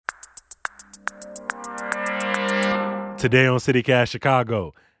Today on CityCast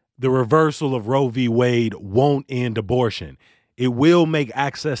Chicago, the reversal of Roe v. Wade won't end abortion. It will make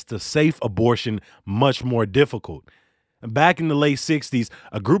access to safe abortion much more difficult. Back in the late 60s,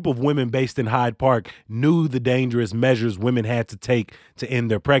 a group of women based in Hyde Park knew the dangerous measures women had to take to end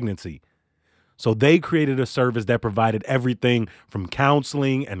their pregnancy. So they created a service that provided everything from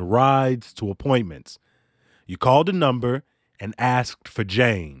counseling and rides to appointments. You called a number and asked for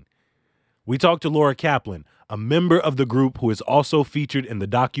Jane. We talked to Laura Kaplan, a member of the group who is also featured in the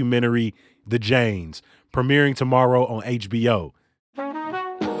documentary The Janes, premiering tomorrow on HBO.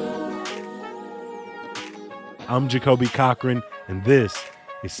 I'm Jacoby Cochran, and this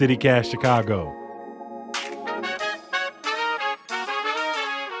is CityCast Chicago.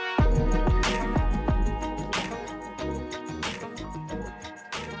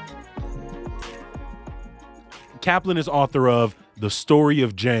 Kaplan is author of The Story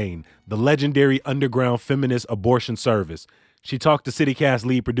of Jane, the legendary underground feminist abortion service. She talked to CityCast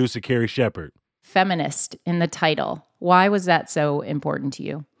lead producer Carrie Shepard. Feminist in the title. Why was that so important to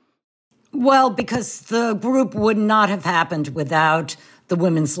you? Well, because the group would not have happened without the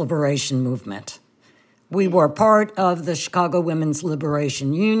women's liberation movement. We were part of the Chicago Women's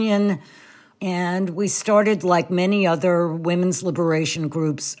Liberation Union, and we started, like many other women's liberation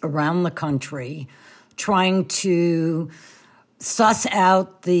groups around the country, trying to suss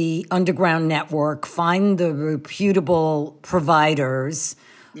out the underground network, find the reputable providers,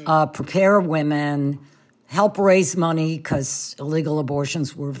 prepare women, help raise money because illegal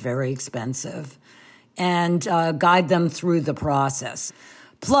abortions were very expensive, and guide them through the process.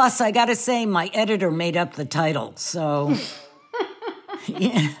 Plus, I got to say, my editor made up the title, so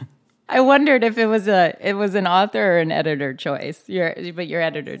yeah. I wondered if it was an author or an editor choice. But your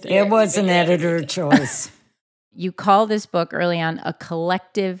editor did. It was an editor choice. You call this book early on a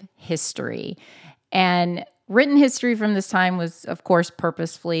collective history, and written history from this time was, of course,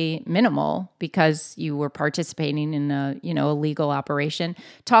 purposefully minimal because you were participating in a legal operation.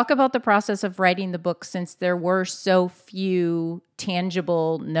 Talk about the process of writing the book, since there were so few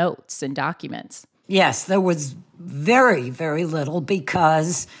tangible notes and documents. Yes, there was very, very little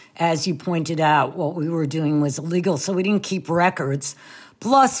because, as you pointed out, what we were doing was illegal, so we didn't keep records.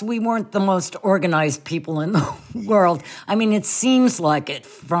 Plus, we weren't the most organized people in the world. I mean, it seems like it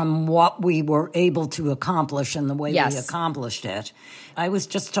from what we were able to accomplish and the way we accomplished it. I was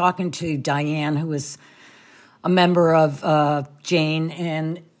just talking to Diane, who is a member of Jane,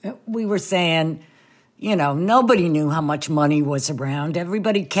 and we were saying, nobody knew how much money was around.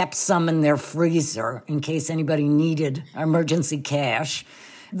 Everybody kept some in their freezer in case anybody needed emergency cash.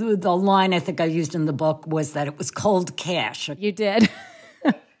 The line I think I used in the book was that it was cold cash. You did.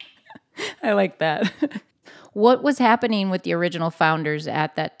 I like that. What was happening with the original founders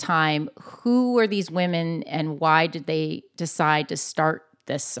at that time? Who were these women and why did they decide to start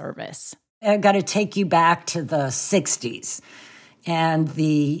this service? I got to take you back to the 60s and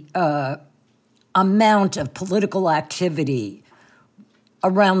the amount of political activity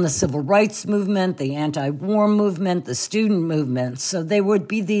around the civil rights movement, the anti-war movement, the student movement. So there would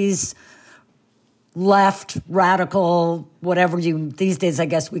be these left, radical, these days I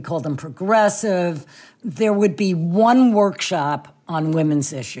guess we call them progressive. There would be one workshop on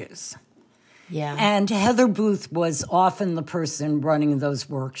women's issues. Yeah. And Heather Booth was often the person running those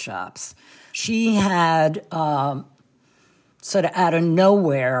workshops. She had, sort of out of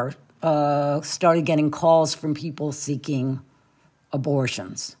nowhere, started getting calls from people seeking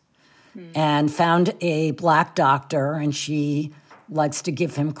abortions and found a black doctor, and she likes to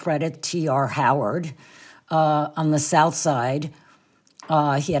give him credit, T.R. Howard, on the South Side.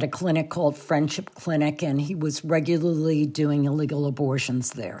 He had a clinic called Friendship Clinic, and he was regularly doing illegal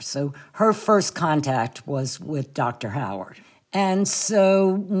abortions there. So her first contact was with Dr. Howard. And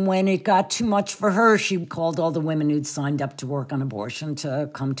so when it got too much for her, she called all the women who'd signed up to work on abortion to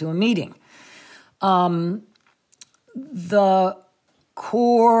come to a meeting. The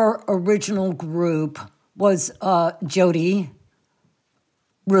core original group was Jody,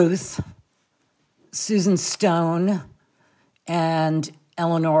 Ruth, Susan Stone, and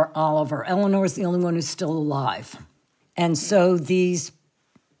Eleanor Oliver. Eleanor's the only one who's still alive. And so these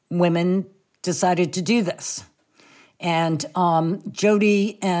women decided to do this. And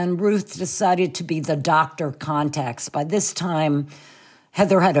Jody and Ruth decided to be the doctor contacts. By this time,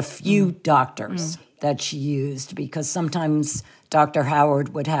 Heather had a few doctors that she used because sometimes Dr.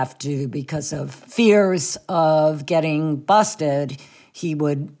 Howard would have to, because of fears of getting busted, he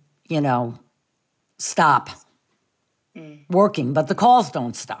would, stop working, but the calls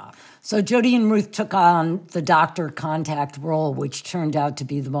don't stop. So Jody and Ruth took on the doctor contact role, which turned out to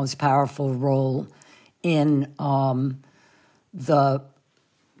be the most powerful role in the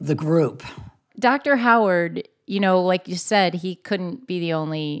group. Dr. Howard, like you said, he couldn't be the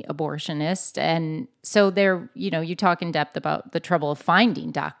only abortionist. And so you talk in depth about the trouble of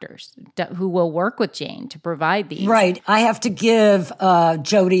finding doctors who will work with Jane to provide these. Right. I have to give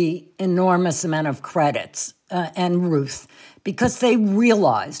Jody enormous amount of credits and Ruth, because they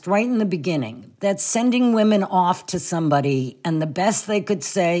realized right in the beginning that sending women off to somebody and the best they could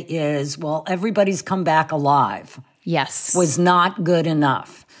say is, well, everybody's come back alive. Yes. Was not good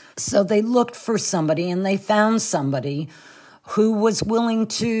enough. So they looked for somebody, and they found somebody who was willing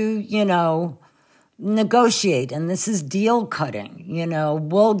to, negotiate. And this is deal cutting.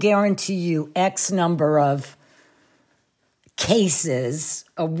 We'll guarantee you X number of cases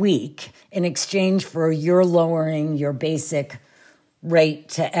a week in exchange for you're lowering your basic rate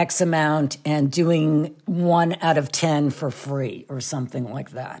to X amount and doing 1 out of 10 for free or something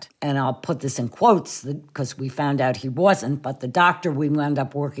like that. And I'll put this in quotes because we found out he wasn't, but the doctor we wound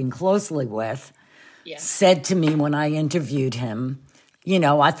up working closely with said to me when I interviewed him,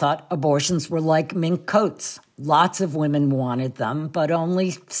 I thought abortions were like mink coats. Lots of women wanted them, but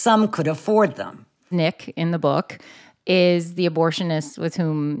only some could afford them. Nick, in the book, is the abortionist with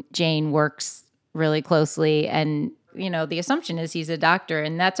whom Jane works really closely. And, the assumption is he's a doctor.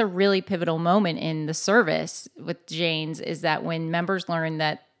 And that's a really pivotal moment in the service with Jane's, is that when members learn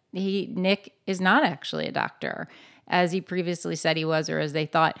that Nick is not actually a doctor, as he previously said he was, or as they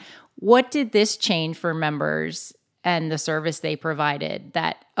thought. What did this change for members and the service they provided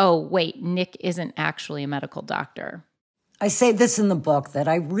that, oh, wait, Nick isn't actually a medical doctor? I say this in the book, that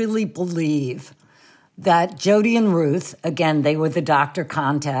I really believe that Jody and Ruth, again, they were the doctor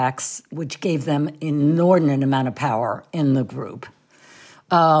contacts, which gave them inordinate amount of power in the group.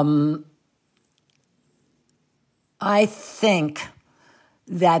 I think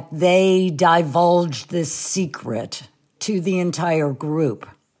that they divulged this secret to the entire group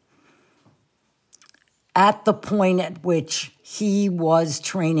at the point at which he was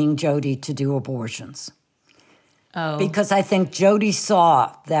training Jody to do abortions. Oh. Because I think Jody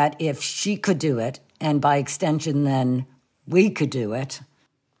saw that if she could do it, and by extension, then we could do it.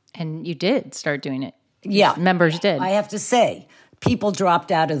 And you did start doing it. Yeah. Members did. I have to say, people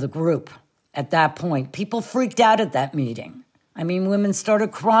dropped out of the group at that point. People freaked out at that meeting. I mean, women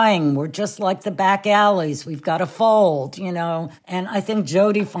started crying. We're just like the back alleys. We've got to fold, And I think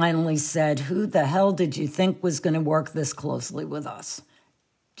Jody finally said, who the hell did you think was going to work this closely with us?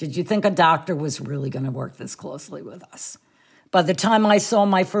 Did you think a doctor was really going to work this closely with us? By the time I saw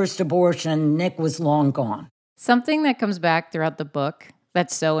my first abortion, Nick was long gone. Something that comes back throughout the book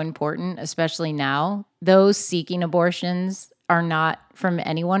that's so important, especially now, those seeking abortions are not from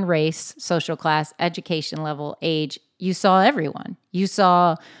any one race, social class, education level, age. You saw everyone. You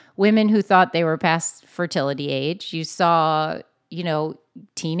saw women who thought they were past fertility age. You saw,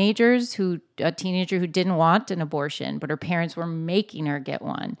 teenagers a teenager who didn't want an abortion, but her parents were making her get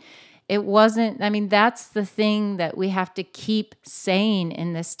one. It wasn't, that's the thing that we have to keep saying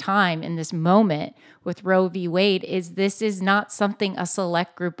in this time, in this moment with Roe v. Wade, is this is not something a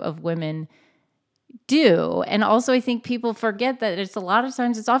select group of women do. And also I think people forget that it's a lot of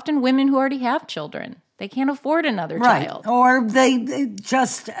times, it's often women who already have children. They can't afford another child. Or they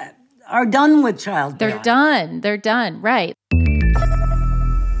just are done with childbearing. They're done, right.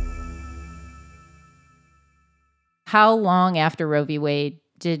 How long after Roe v. Wade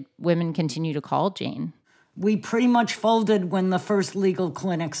did women continue to call Jane? We pretty much folded when the first legal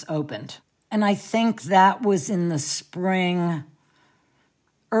clinics opened. And I think that was in the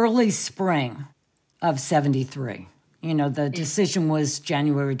early spring of 73. The decision was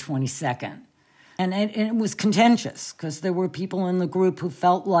January 22nd. And it was contentious because there were people in the group who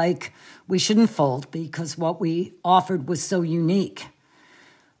felt like we shouldn't fold because what we offered was so unique,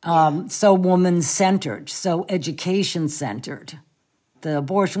 so woman-centered, so education-centered. The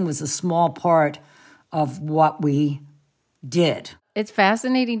abortion was a small part of what we did. It's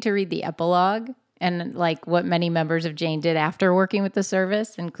fascinating to read the epilogue and what many members of Jane did after working with the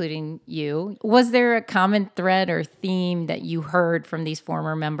service, including you. Was there a common thread or theme that you heard from these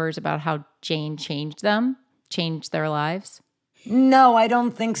former members about how Jane changed their lives? No, I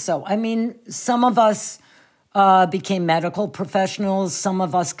don't think so. Some of us became medical professionals. Some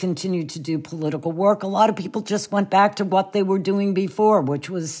of us continued to do political work. A lot of people just went back to what they were doing before, which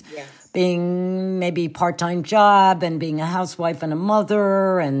was being maybe part-time job and being a housewife and a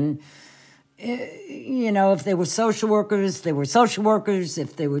mother. And, if they were social workers, they were social workers.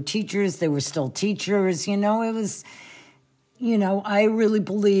 If they were teachers, they were still teachers. It was, I really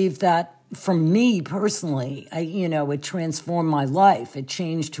believe that for me personally, it transformed my life. It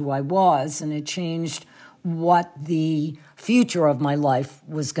changed who I was, and it changed what the future of my life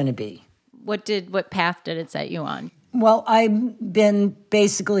was going to be. What path did it set you on? Well, I've been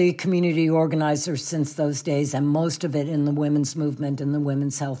basically a community organizer since those days, and most of it in the women's movement and the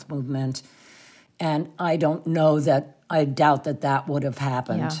women's health movement. And I doubt that would have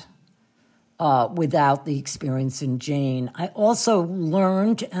happened without the experience in Jane. I also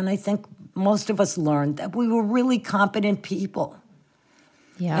learned, and I think most of us learned, that we were really competent people.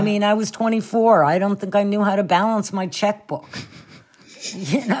 Yeah. I mean, I was 24. I don't think I knew how to balance my checkbook.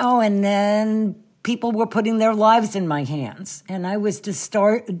 And then people were putting their lives in my hands, and I was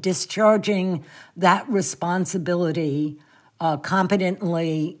discharging that responsibility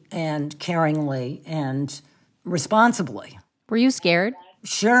competently and caringly and responsibly. Were you scared?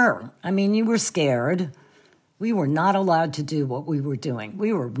 Sure. I mean, you were scared. We were not allowed to do what we were doing.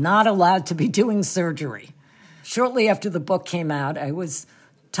 We were not allowed to be doing surgery. Shortly after the book came out, I was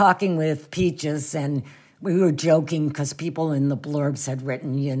talking with Peaches, and we were joking because people in the blurbs had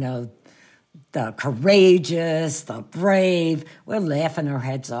written, the courageous, the brave. We're laughing our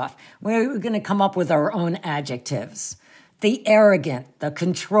heads off. We're going to come up with our own adjectives. The arrogant, the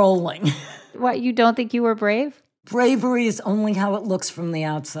controlling. What, you don't think you were brave? Bravery is only how it looks from the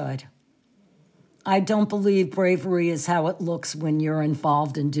outside. I don't believe bravery is how it looks when you're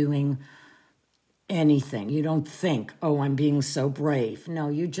involved in doing anything. You don't think, oh, I'm being so brave. No,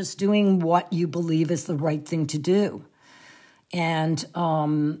 you're just doing what you believe is the right thing to do. And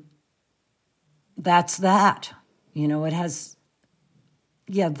that's that. It has,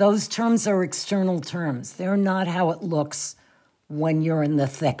 those terms are external terms. They're not how it looks when you're in the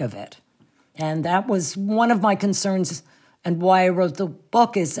thick of it. And that was one of my concerns, and why I wrote the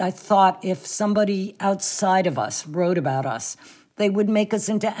book is I thought if somebody outside of us wrote about us, they would make us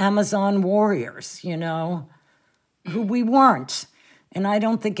into Amazon warriors, who we weren't. And I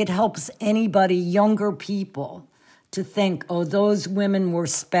don't think it helps anybody, younger people, to think, oh, those women were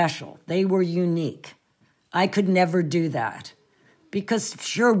special. They were unique. I could never do that. Because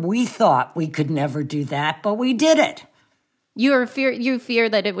sure, we thought we could never do that, but we did it. You fear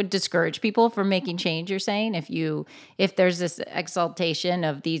that it would discourage people from making change, you're saying? If there's this exaltation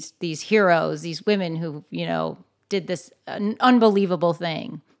of these heroes, these women who, did this unbelievable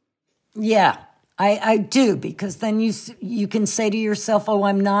thing. Yeah, I do, because then you can say to yourself, oh,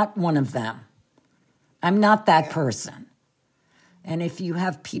 I'm not one of them. I'm not that person. And if you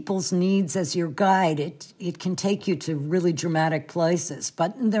have people's needs as your guide, it can take you to really dramatic places,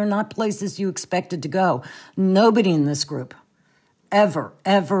 but they're not places you expected to go. Nobody in this group ever,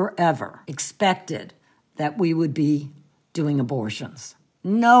 ever, ever expected that we would be doing abortions.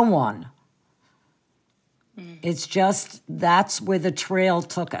 No one. It's just that's where the trail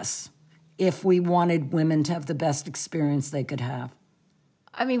took us if we wanted women to have the best experience they could have.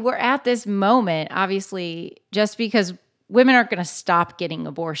 I mean, we're at this moment, obviously, just because women aren't going to stop getting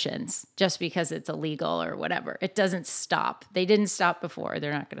abortions just because it's illegal or whatever. It doesn't stop. They didn't stop before.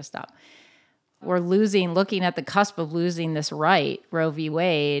 They're not going to stop. We're looking at the cusp of losing this right, Roe v.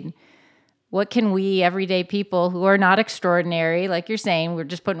 Wade. What can we, everyday people who are not extraordinary, like you're saying, we're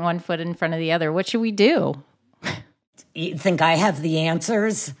just putting one foot in front of the other, what should we do? You think I have the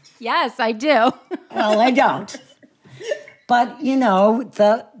answers? Yes, I do. Well, I don't. But,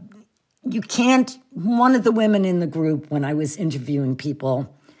 you can't, one of the women in the group, when I was interviewing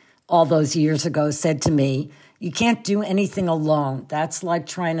people all those years ago, said to me, you can't do anything alone. That's like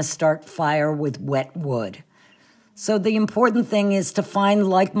trying to start fire with wet wood. So the important thing is to find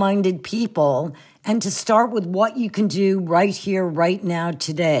like-minded people and to start with what you can do right here, right now,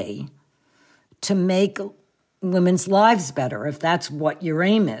 today, to make women's lives better, if that's what your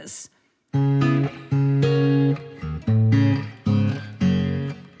aim is.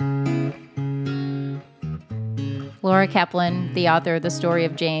 Laura Kaplan, the author of The Story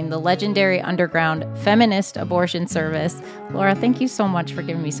of Jane, the legendary underground feminist abortion service. Laura, thank you so much for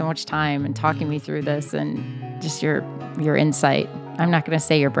giving me so much time and talking me through this and just your insight. I'm not going to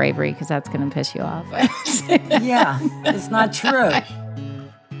say your bravery because that's going to piss you off. Yeah, it's not true.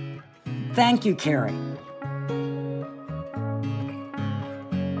 Thank you, Carrie.